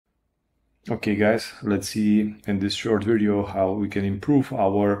Okay guys, let's see in this short video how we can improve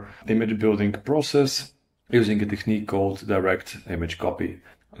our image building process using a technique called direct image copy.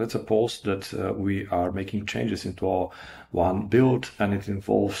 Let's suppose that we are making changes into our one build and it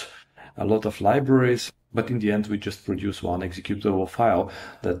involves a lot of libraries, but in the end we just produce one executable file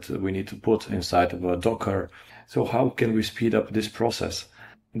that we need to put inside of a Docker. So how can we speed up this process?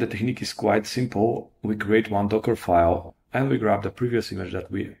 The technique is quite simple. We create one Docker file and we grab the previous image that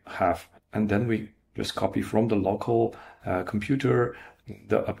we have, and then we just copy from the local computer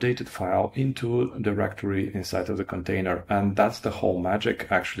the updated file into a directory inside of the container. And that's the whole magic.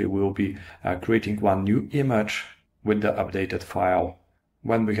 Actually, we'll be creating one new image with the updated file.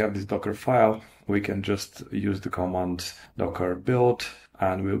 When we have this Docker file, we can just use the command docker build,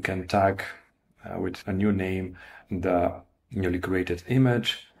 and we can tag with a new name the newly created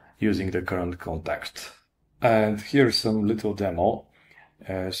image using the current context. And here's some little demo.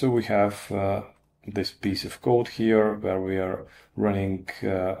 So we have this piece of code here where we are running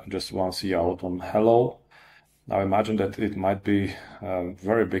just one cout on hello. Now imagine that it might be a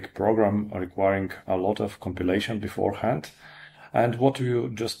very big program requiring a lot of compilation beforehand. And what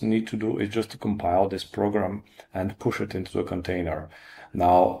you just need to do is just to compile this program and push it into a container.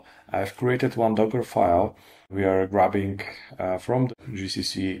 Now I've created one Docker file. We are grabbing from the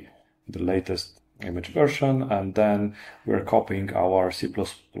GCC the latest image version, and then we're copying our C++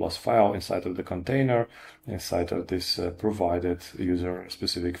 file inside of the container, inside of this provided user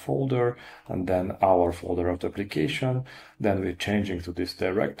specific folder, and then our folder of the application. Then we're changing to this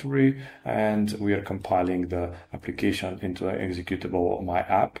directory, and we are compiling the application into an executable my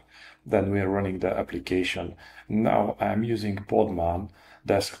app. Then we are running the application. Now I'm using Podman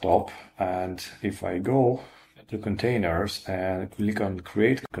Desktop, and if I go to containers and click on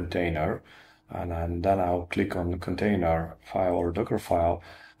create container, and then I'll click on container file or Docker file,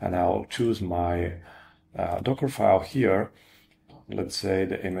 and I'll choose my Docker file here. Let's say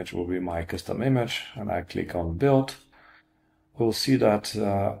the image will be my custom image, and I click on build. We'll see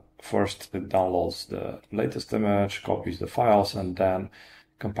that first it downloads the latest image, copies the files, and then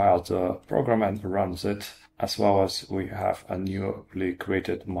compiles the program and runs it, as well as we have a newly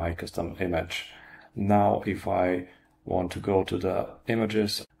created my custom image. Now if I want to go to the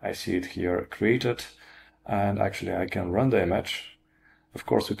images, I see it here created, and actually I can run the image. Of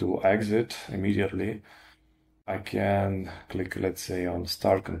course it will exit immediately. I can click, let's say, on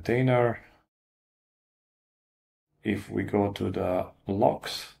start container. If we go to the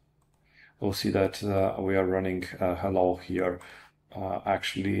logs, we'll see that we are running hello here.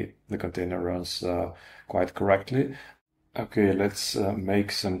 Actually the container runs quite correctly. Okay, let's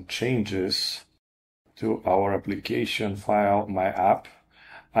make some changes to our application file, my app,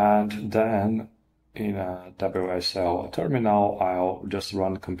 and then in a WSL terminal, I'll just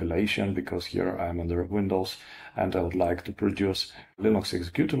run compilation because here I'm under Windows and I would like to produce Linux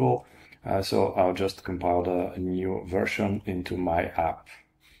executable. So I'll just compile the new version into my app.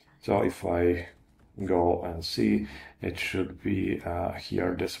 So if I go and see, it should be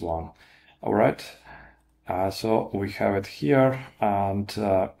here, this one. All right. So we have it here, and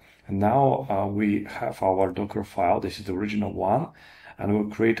now we have our Docker file. This is the original one, and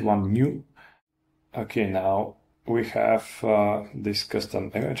we'll create one new. Okay, now we have this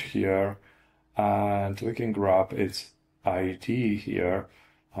custom image here, and we can grab its ID here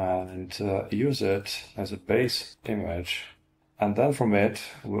and use it as a base image. And then from it,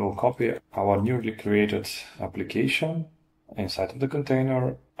 we'll copy our newly created application inside of the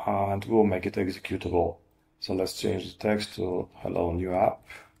container, and we'll make it executable. So let's change the text to hello new app,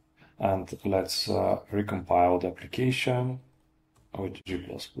 and let's recompile the application with G++,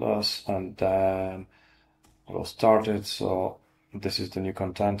 and then we'll start it. So this is the new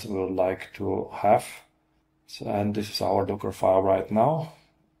content we would like to have. So, and this is our Docker file right now.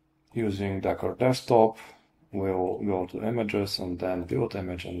 Using Docker Desktop, we'll go to images and then build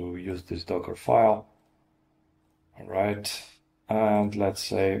image, and we'll use this Docker file. All right, and let's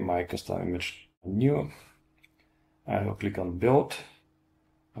say my custom image new, and we'll click on build.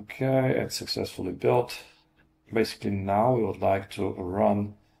 Okay, it's successfully built. Basically now we would like to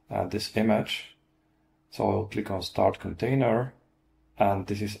run this image. So we'll click on start container, and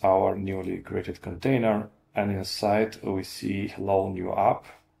this is our newly created container, and inside we see hello new app.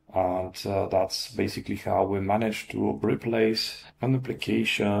 And that's basically how we manage to replace an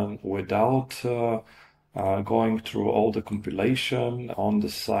application without going through all the compilation on the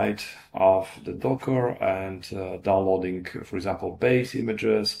side of the Docker and downloading, for example, base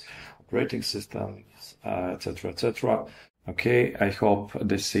images, operating systems, etc., etc. Okay, I hope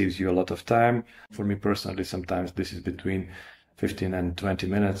this saves you a lot of time. For me personally, sometimes this is between 15 and 20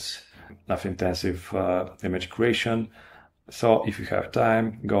 minutes. of intensive image creation. So if you have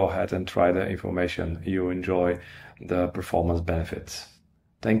time, go ahead and try the information. You enjoy the performance benefits.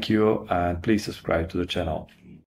 Thank you, and please subscribe to the channel.